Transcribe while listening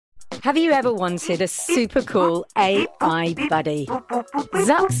Have you ever wanted a super cool AI buddy?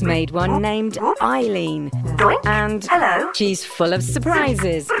 Zuck's made one named Eileen. And she's full of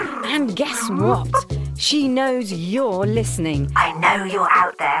surprises. And guess what? She knows you're listening. I know you're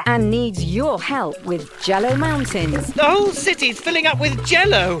out there. And needs your help with Jello Mountains. The whole city's filling up with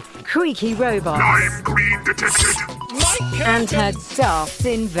Jello. Creaky robots. Lime green detected. And her daft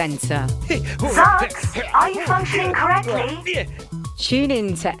inventor. Zucks, are you functioning correctly? Tune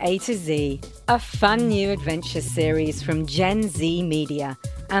in to A to Z, a fun new adventure series from Gen Z Media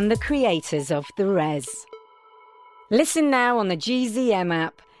and the creators of The Res. Listen now on the GZM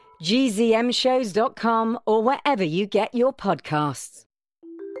app, gzmshows.com, or wherever you get your podcasts.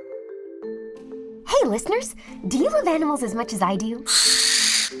 Hey listeners, do you love animals as much as I do?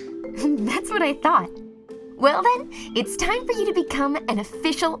 That's what I thought. Well then, it's time for you to become an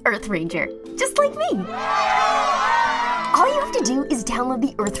official Earth Ranger, just like me. All you have to do is download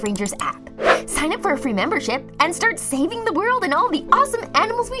the Earth Rangers app, sign up for a free membership, and start saving the world and all the awesome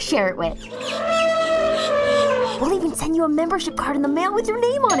animals we share it with. We'll even send you a membership card in the mail with your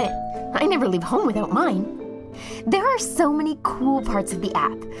name on it. I never leave home without mine. There are so many cool parts of the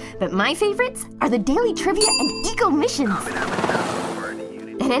app, but my favorites are the daily trivia and eco missions.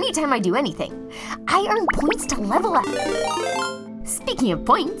 And anytime I do anything, I earn points to level up. Speaking of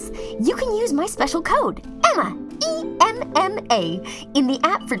points, you can use my special code, EMMA, EMMA, in the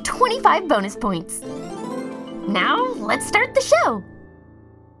app for 25 bonus points. Now, let's start the show.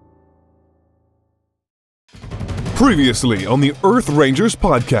 Previously on the Earth Rangers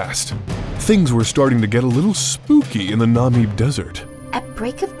podcast, things were starting to get a little spooky in the Namib Desert. At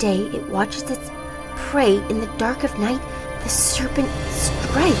break of day, it watches its prey. In the dark of night, the serpent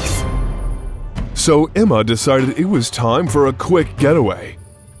strikes. So Emma decided it was time for a quick getaway.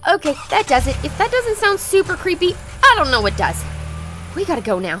 Okay, that does it. If that doesn't sound super creepy, I don't know what does. We gotta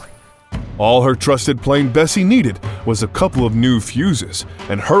go now. All her trusted plane Bessie needed was a couple of new fuses,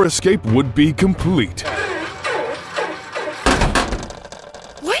 and her escape would be complete.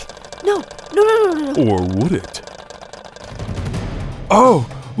 What? No. Or would it? Oh,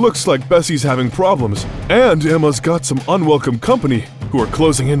 looks like Bessie's having problems, and Emma's got some unwelcome company who are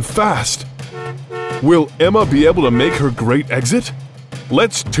closing in fast. Will Emma be able to make her great exit?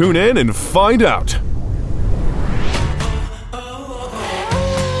 Let's tune in and find out.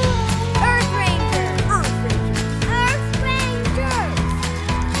 Earth Rangers! Earth Rangers!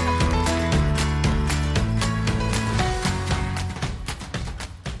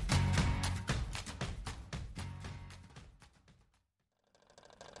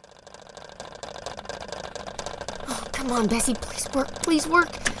 Oh, come on, Bessie, please work.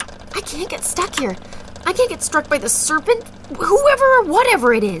 I can't get stuck here. I can't get struck by the serpent, whoever or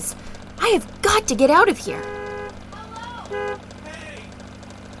whatever it is. I have got to get out of here. Hello? Hey!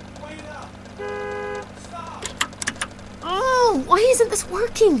 Wait up! Stop! Oh, why isn't this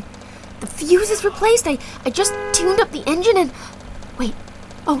working? The fuse is replaced. I just tuned up the engine and... Wait.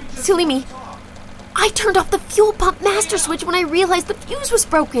 Oh, silly me. I turned off the fuel pump master switch when I realized the fuse was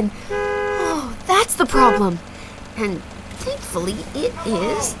broken. Oh, that's the problem. And thankfully it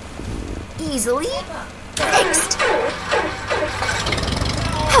is easily fixed.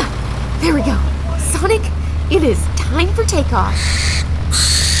 There we go. Sonic, it is time for takeoff.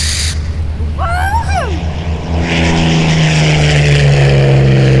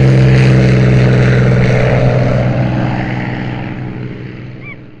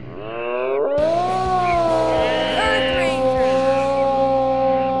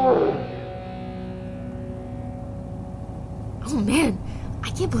 Oh man, I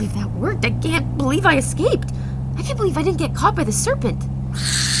can't believe that worked. I can't believe I escaped. I can't believe I didn't get caught by the serpent.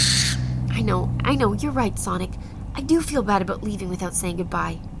 I know, you're right, Sonic. I do feel bad about leaving without saying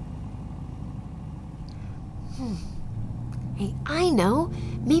goodbye. Hey, I know.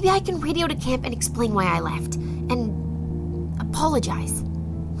 Maybe I can radio to camp and explain why I left. And apologize.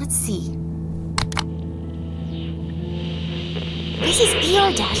 Let's see. This is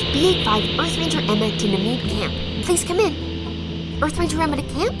ER-B85 Earth Ranger Emma to Namib Camp. Please come in. Earth Ranger Emma to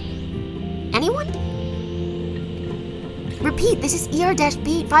camp? Anyone? Repeat, this is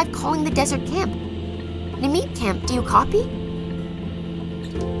ER-B85 calling the desert camp. Namib camp, do you copy?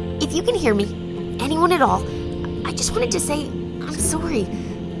 If you can hear me, anyone at all, I just wanted to say I'm sorry.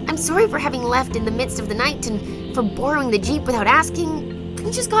 I'm sorry for having left in the midst of the night and for borrowing the Jeep without asking.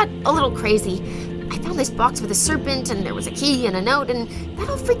 Things just got a little crazy. I found this box with a serpent and there was a key and a note, and that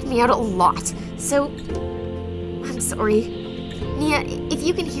all freaked me out a lot. So, I'm sorry. Nia, if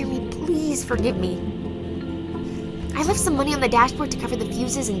you can hear me, please forgive me. I left some money on the dashboard to cover the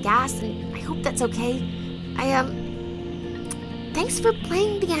fuses and gas, and I hope that's okay. thanks for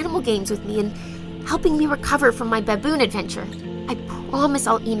playing the animal games with me and helping me recover from my baboon adventure. I promise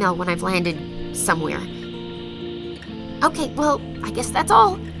I'll email when I've landed somewhere. Okay, well, I guess that's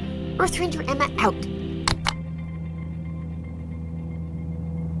all. Earth Ranger Emma out.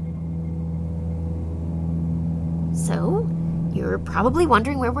 So, you're probably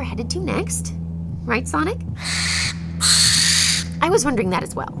wondering where we're headed to next, right, Sonic? I was wondering that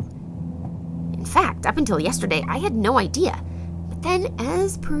as well. In fact, up until yesterday, I had no idea. But then,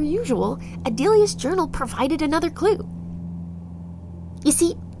 as per usual, Adelia's journal provided another clue. You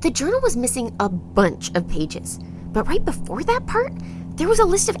see, the journal was missing a bunch of pages. But right before that part, there was a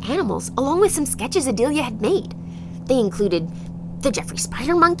list of animals along with some sketches Adelia had made. They included the Jeffrey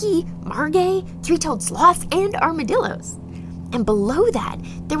Spider Monkey, Margay, three-toed sloths, and armadillos. And below that,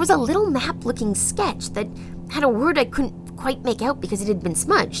 there was a little map-looking sketch that had a word I couldn't quite make out because it had been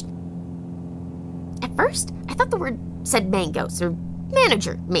smudged. At first, I thought the word said mangoes, or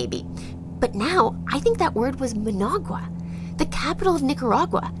manager, maybe. But now, I think that word was Managua, the capital of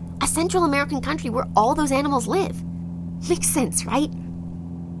Nicaragua, a Central American country where all those animals live. Makes sense, right?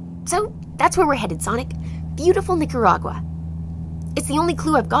 So, that's where we're headed, Sonic. Beautiful Nicaragua. It's the only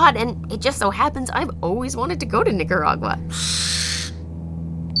clue I've got, and it just so happens I've always wanted to go to Nicaragua.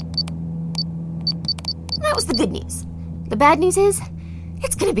 That was the good news. The bad news is,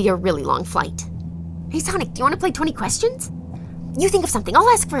 it's gonna be a really long flight. Hey, Sonic, do you want to play 20 questions? You think of something, I'll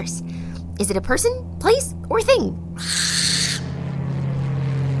ask first. Is it a person, place, or thing?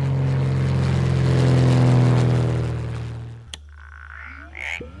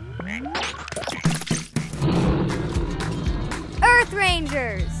 Earth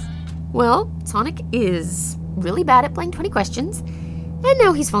Rangers! Well, Sonic is really bad at playing 20 questions, and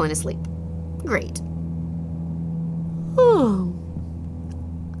now he's fallen asleep. Great. Oh,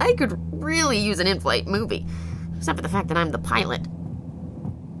 I could really use an in-flight movie, except for the fact that I'm the pilot.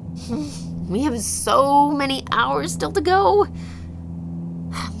 We have so many hours still to go.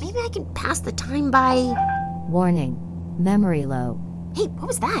 Maybe I can pass the time by... Warning. Memory low. Hey, what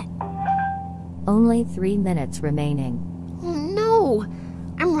was that? Only 3 minutes remaining. Oh no!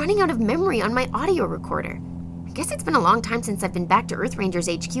 I'm running out of memory on my audio recorder. I guess it's been a long time since I've been back to Earth Rangers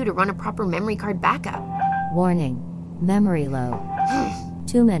HQ to run a proper memory card backup. Warning. Memory low.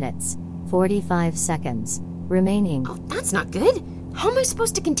 2 minutes, 45 seconds remaining. Oh, that's not good. How am I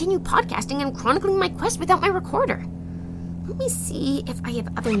supposed to continue podcasting and chronicling my quest without my recorder? Let me see if I have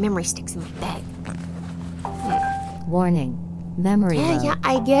other memory sticks in my bag. Warning. Memory low. Yeah,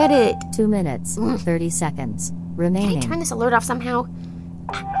 I get it. 2 minutes, 30 seconds remaining. Can I turn this alert off somehow?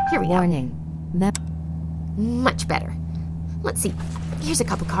 Here we Warning. go. Much better. Let's see. Here's a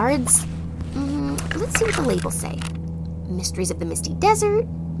couple cards. Let's see what the labels say. Mysteries of the Misty Desert.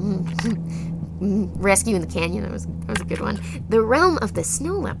 Rescue in the Canyon. That was a good one. The Realm of the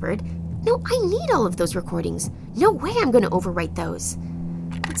Snow Leopard. No, I need all of those recordings. No way I'm going to overwrite those.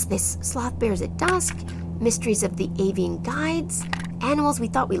 What's this? Sloth Bears at Dusk. Mysteries of the Avian Guides. Animals We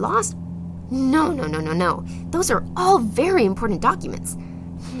Thought We Lost. No. Those are all very important documents.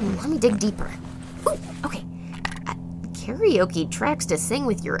 Let me dig deeper. Ooh, okay. Karaoke tracks to sing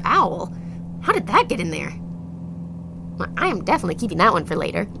with your owl. How did that get in there? Well, I am definitely keeping that one for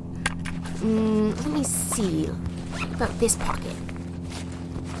later. Let me see. What about this pocket?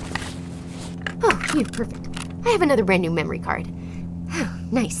 Oh, here, perfect. I have another brand new memory card. Oh,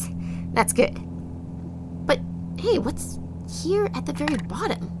 nice. That's good. But, hey, what's here at the very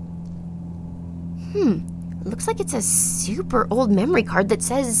bottom? Looks like it's a super old memory card that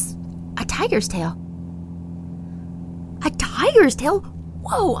says a tiger's tail. A tiger's tail?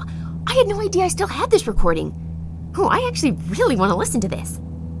 Whoa! I had no idea I still had this recording. Oh, I actually really want to listen to this.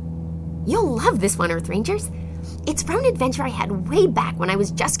 You'll love this one, Earth Rangers. It's from an adventure I had way back when I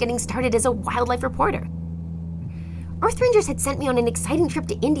was just getting started as a wildlife reporter. Earth Rangers had sent me on an exciting trip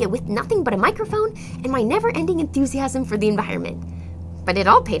to India with nothing but a microphone and my never-ending enthusiasm for the environment. But it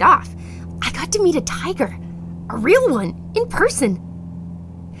all paid off. I got to meet a tiger. A real one, in person.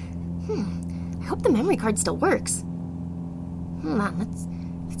 I hope the memory card still works. Hold on,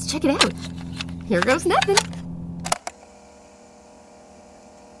 let's check it out. Here goes nothing.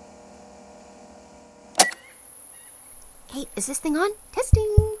 Hey, is this thing on?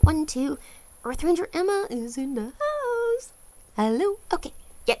 Testing. 1, 2. Earth Ranger Emma is in the house. Hello? Okay.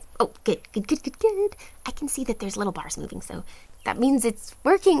 Yes. Oh, good. I can see that there's little bars moving, so that means it's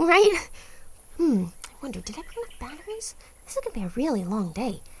working, right? I wonder, did I bring enough batteries? This is gonna be a really long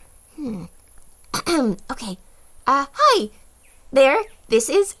day. Okay. Hi. There. This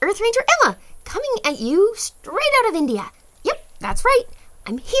is Earth Ranger Emma, coming at you straight out of India. Yep, that's right.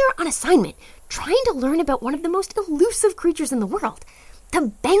 I'm here on assignment, trying to learn about one of the most elusive creatures in the world,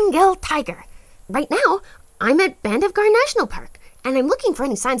 the Bengal tiger. Right now, I'm at Bandhavgarh National Park, and I'm looking for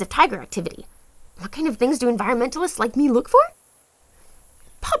any signs of tiger activity. What kind of things do environmentalists like me look for?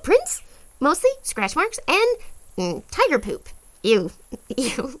 Paw prints, mostly scratch marks, and tiger poop. Ew.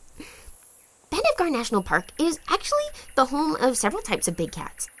 Bandhavgarh National Park is actually the home of several types of big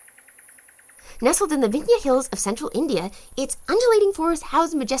cats. Nestled in the Vindhya Hills of central India, its undulating forests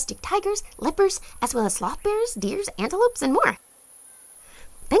house majestic tigers, leopards, as well as sloth bears, deers, antelopes, and more.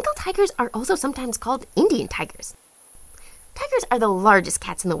 Bengal tigers are also sometimes called Indian tigers. Tigers are the largest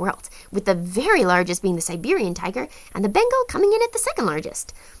cats in the world, with the very largest being the Siberian tiger and the Bengal coming in at the second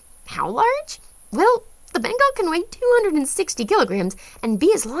largest. How large? Well, the Bengal can weigh 260 kilograms and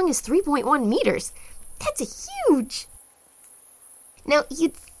be as long as 3.1 meters. That's huge! Now,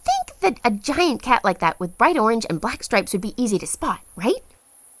 you'd think that a giant cat like that with bright orange and black stripes would be easy to spot, right?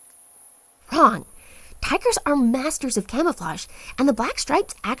 Wrong. Tigers are masters of camouflage, and the black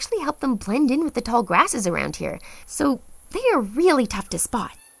stripes actually help them blend in with the tall grasses around here, so they are really tough to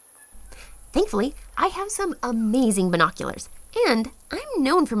spot. Thankfully, I have some amazing binoculars, and I'm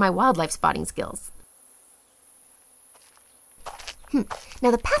known for my wildlife spotting skills.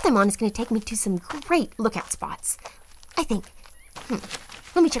 Now the path I'm on is going to take me to some great lookout spots. I think.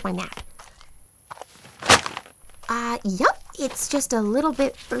 Let me check my map. Yep, it's just a little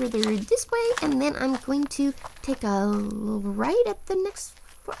bit further this way, and then I'm going to take a right at the next...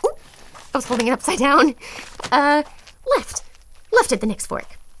 Oh, I was holding it upside down. Left at the next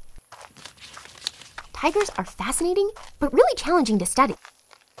fork. Tigers are fascinating, but really challenging to study.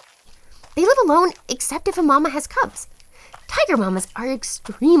 They live alone, except if a mama has cubs. Tiger mamas are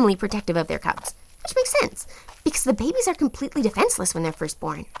extremely protective of their cubs, which makes sense, because the babies are completely defenseless when they're first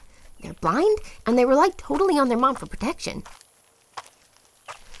born. They're blind, and they rely totally on their mom for protection.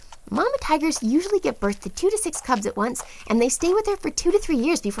 Mama tigers usually give birth to 2 to 6 cubs at once, and they stay with her for 2 to 3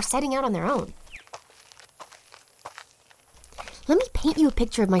 years before setting out on their own. Let me paint you a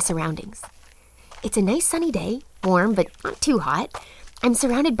picture of my surroundings. It's a nice sunny day, warm but not too hot. I'm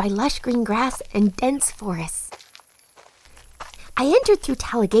surrounded by lush green grass and dense forests. I entered through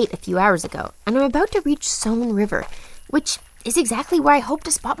Tala Gate a few hours ago, and I'm about to reach Soan River, which is exactly where I hope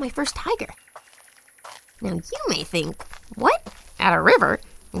to spot my first tiger. Now you may think, what? At a river?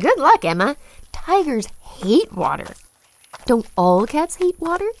 Good luck, Emma. Tigers hate water. Don't all cats hate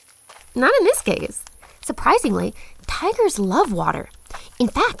water? Not in this case. Surprisingly, tigers love water. In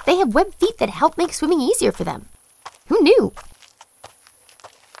fact, they have webbed feet that help make swimming easier for them. Who knew?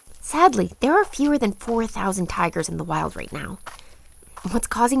 Sadly, there are fewer than 4,000 tigers in the wild right now. What's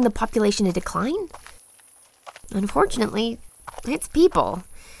causing the population to decline? Unfortunately, it's people.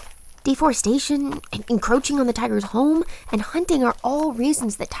 Deforestation, encroaching on the tiger's home, and hunting are all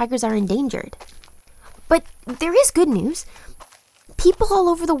reasons that tigers are endangered. But there is good news. People all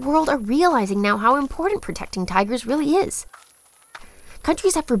over the world are realizing now how important protecting tigers really is.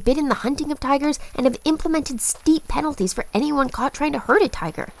 Countries have forbidden the hunting of tigers and have implemented steep penalties for anyone caught trying to hurt a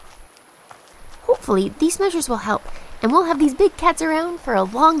tiger. Hopefully, these measures will help, and we'll have these big cats around for a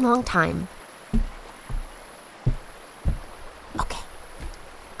long, long time. Okay,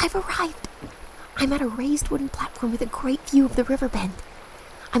 I've arrived. I'm at a raised wooden platform with a great view of the river bend.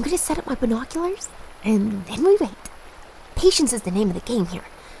 I'm going to set up my binoculars, and then we wait. Patience is the name of the game here.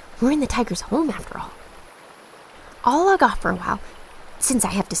 We're in the tiger's home, after all. I'll log off for a while, since I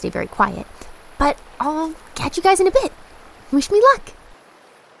have to stay very quiet, but I'll catch you guys in a bit. Wish me luck.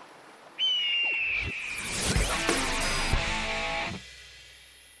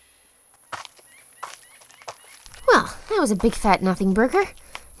 Well, that was a big fat nothing burger.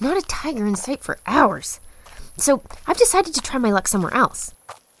 Not a tiger in sight for hours. So I've decided to try my luck somewhere else.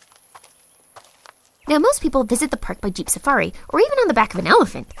 Now, most people visit the park by jeep safari or even on the back of an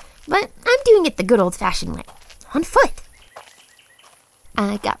elephant, but I'm doing it the good old-fashioned way, on foot.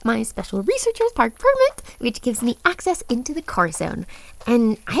 I got my special researcher's park permit, which gives me access into the core zone,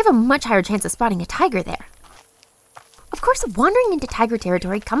 and I have a much higher chance of spotting a tiger there. Of course, wandering into tiger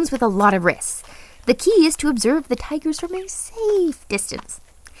territory comes with a lot of risks. The key is to observe the tigers from a safe distance.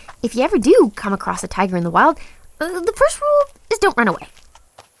 If you ever do come across a tiger in the wild, the first rule is don't run away.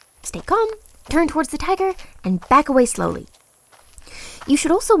 Stay calm, turn towards the tiger, and back away slowly. You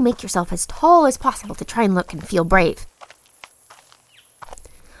should also make yourself as tall as possible to try and look and feel brave.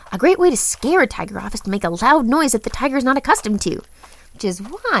 A great way to scare a tiger off is to make a loud noise that the tiger's not accustomed to, which is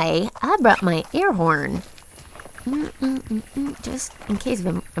why I brought my air horn. Just in case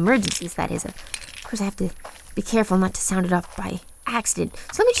of emergencies, that is. Of course, I have to be careful not to sound it off by accident.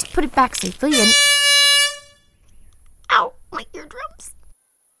 So let me just put it back safely and... Ow! My eardrums!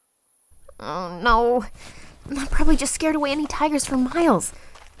 Oh, no. I probably just scared away any tigers for miles.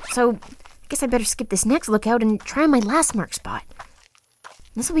 So, I guess I better skip this next lookout and try my last mark spot.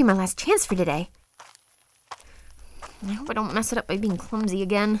 This will be my last chance for today. I hope I don't mess it up by being clumsy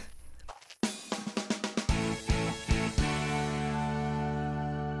again.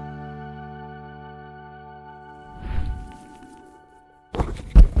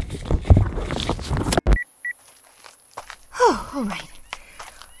 Oh, all right.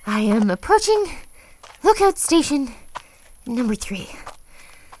 I am approaching lookout station number 3.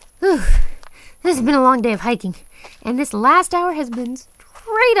 Whew. This has been a long day of hiking, and this last hour has been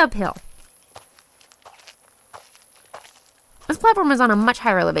straight uphill. This platform is on a much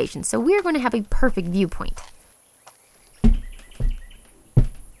higher elevation, so we're going to have a perfect viewpoint.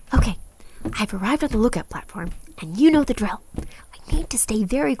 Okay, I've arrived at the lookout platform, and you know the drill. I need to stay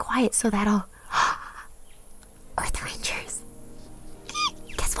very quiet so that I'll... Earth Rangers!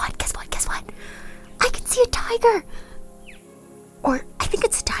 Guess what? I can see a tiger! Or, I think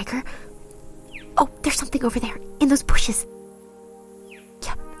it's a tiger. Oh, there's something over there, in those bushes.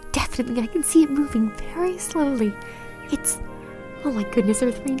 Yep, definitely I can see it moving very slowly. It's... Oh my goodness,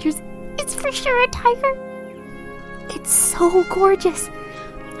 Earth Rangers. It's for sure a tiger. It's so gorgeous.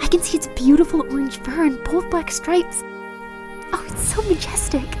 I can see its beautiful orange fur and bold black stripes. Oh, it's so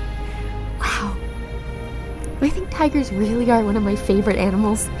majestic. Wow. I think tigers really are one of my favorite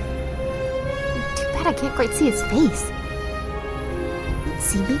animals. Too bad I can't quite see its face. Let's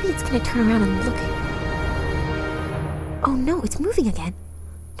see, maybe it's gonna turn around and look. Oh no, it's moving again.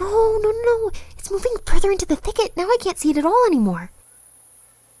 No. It's moving further into the thicket. Now I can't see it at all anymore.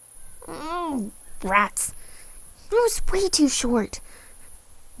 Oh, rats. That was way too short.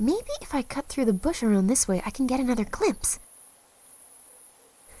 Maybe if I cut through the bush around this way, I can get another glimpse.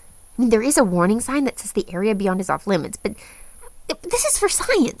 I mean, there is a warning sign that says the area beyond is off limits, but this is for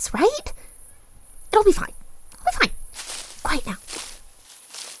science, right? It'll be fine. Quiet now.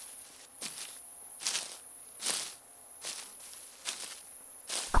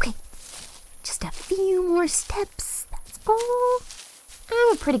 Okay, just a few more steps, that's all.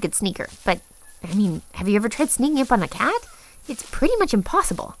 I'm a pretty good sneaker, but, I mean, have you ever tried sneaking up on a cat? It's pretty much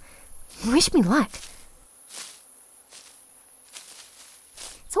impossible. Wish me luck.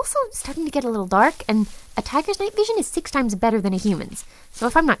 It's also starting to get a little dark, and a tiger's night vision is 6 times better than a human's. So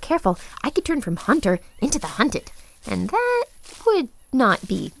if I'm not careful, I could turn from hunter into the hunted. And that would not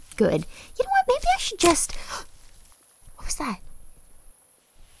be good. You know what? Maybe I should just... What was that?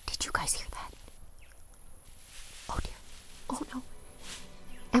 Did you guys hear that? Oh dear. Oh no.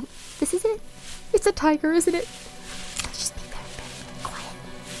 This is it. It's a tiger, isn't it? Let's just be very quiet.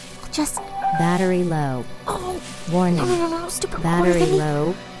 We'll just... Battery low. Oh. Warning. No. Stupid Battery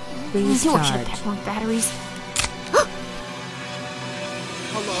low. Please you charge. should have had more batteries.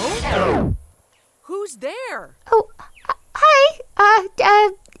 Hello? Who's there? Oh, hi.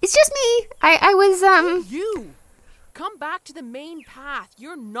 It's just me. I was, You! Come back to the main path.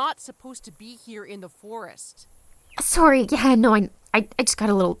 You're not supposed to be here in the forest. Sorry. Yeah, no, I just got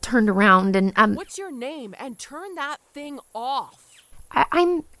a little turned around and, What's your name? And turn that thing off.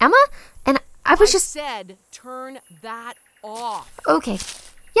 I'm Emma, and I was just... said turn that off. Okay.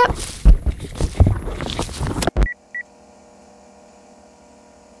 Yep.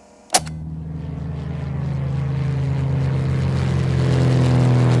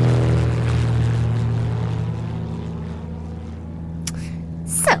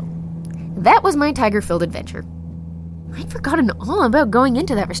 So, that was my tiger-filled adventure. I'd forgotten all about going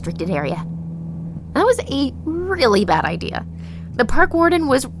into that restricted area. That was a really bad idea. The park warden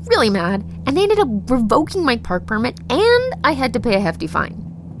was really mad, and they ended up revoking my park permit, and I had to pay a hefty fine.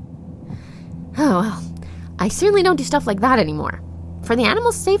 Oh well, I certainly don't do stuff like that anymore, for the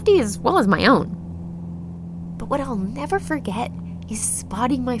animals' safety as well as my own. But what I'll never forget is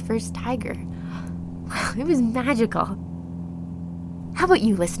spotting my first tiger. Wow, it was magical. How about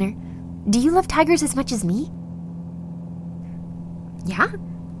you, listener? Do you love tigers as much as me? Yeah?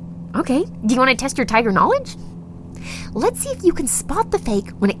 Okay, do you want to test your tiger knowledge? Let's see if you can spot the fake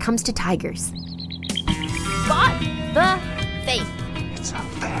when it comes to tigers. Spot the fake. It's a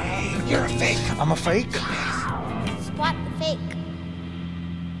fake. You're a fake. I'm a fake. Spot the fake.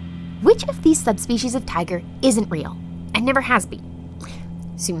 Which of these subspecies of tiger isn't real and never has been?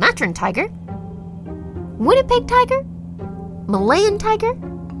 Sumatran tiger, Winnipeg tiger, Malayan tiger,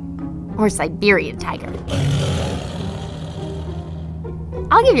 or Siberian tiger?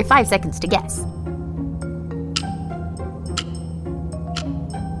 I'll give you 5 seconds to guess.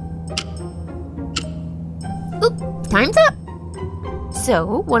 Oop, time's up.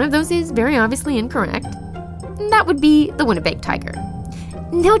 So, one of those is very obviously incorrect. That would be the Winnipeg tiger.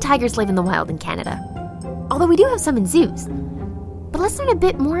 no tigers live in the wild in Canada, although we do have some in zoos. But let's learn a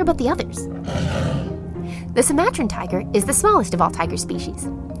bit more about the others. The Sumatran tiger is the smallest of all tiger species.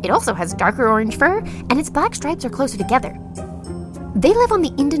 It also has darker orange fur, and its black stripes are closer together. They live on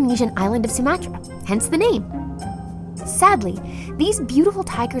the Indonesian island of Sumatra, hence the name. Sadly, these beautiful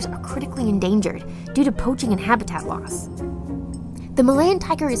tigers are critically endangered due to poaching and habitat loss. The Malayan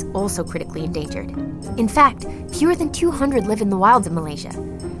tiger is also critically endangered. In fact, fewer than 200 live in the wilds of Malaysia.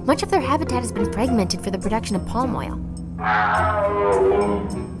 Much of their habitat has been fragmented for the production of palm oil.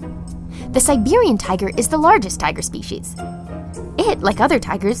 The Siberian tiger is the largest tiger species. It, like other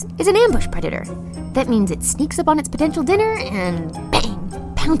tigers, is an ambush predator. That means it sneaks up on its potential dinner and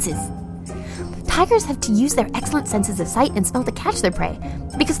bang, pounces. Tigers have to use their excellent senses of sight and smell to catch their prey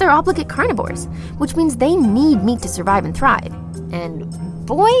because they're obligate carnivores, which means they need meat to survive and thrive. And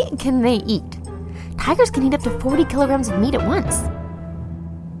boy, can they eat. Tigers can eat up to 40 kilograms of meat at once.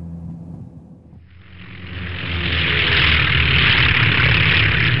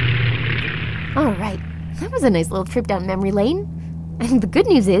 All right, that was a nice little trip down memory lane. And the good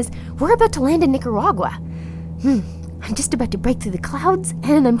news is, we're about to land in Nicaragua. I'm just about to break through the clouds,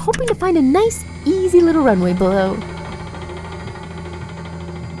 and I'm hoping to find a nice, easy little runway below.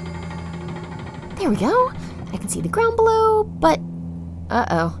 There we go. I can see the ground below, but...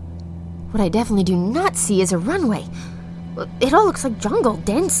 uh-oh. What I definitely do not see is a runway. It all looks like jungle,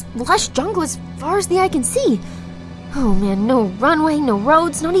 dense, lush jungle as far as the eye can see. Oh man, no runway, no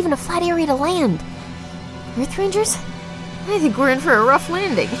roads, not even a flat area to land. Earth Rangers? I think we're in for a rough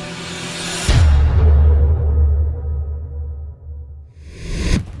landing.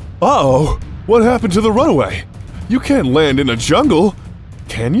 Uh-oh! What happened to the runaway? You can't land in a jungle,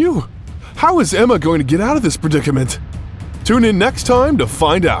 can you? How is Emma going to get out of this predicament? Tune in next time to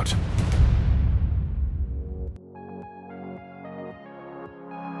find out.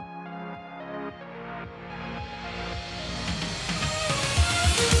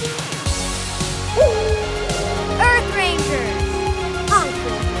 Earth Rangers!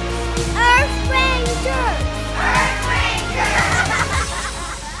 Earth Rangers! Earth Rangers!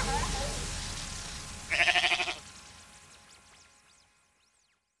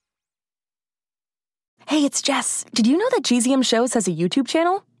 Hey, it's Jess. Did you know that GZM Shows has a YouTube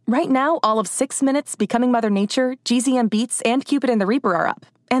channel? Right now, all of 6 Minutes, Becoming Mother Nature, GZM Beats, and Cupid and the Reaper are up.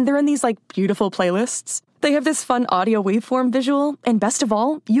 And they're in these, beautiful playlists. They have this fun audio waveform visual, and best of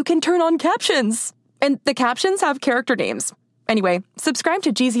all, you can turn on captions. And the captions have character names. Anyway, subscribe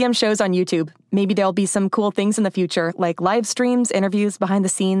to GZM Shows on YouTube. Maybe there'll be some cool things in the future, like live streams, interviews, behind the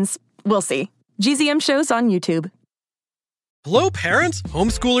scenes. We'll see. GZM Shows on YouTube. Hello, parents,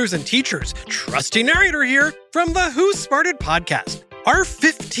 homeschoolers, and teachers. Trusty narrator here from the Who Smarted podcast. Our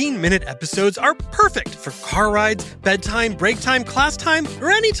 15-minute episodes are perfect for car rides, bedtime, break time, class time,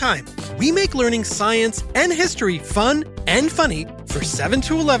 or anytime. We make learning science and history fun and funny for 7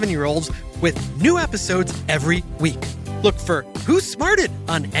 to 11-year-olds with new episodes every week. Look for Who Smarted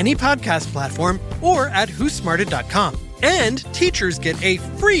on any podcast platform or at whosmarted.com. And teachers get a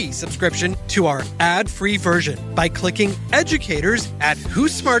free subscription to our ad-free version by clicking educators at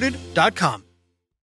whosmarted.com.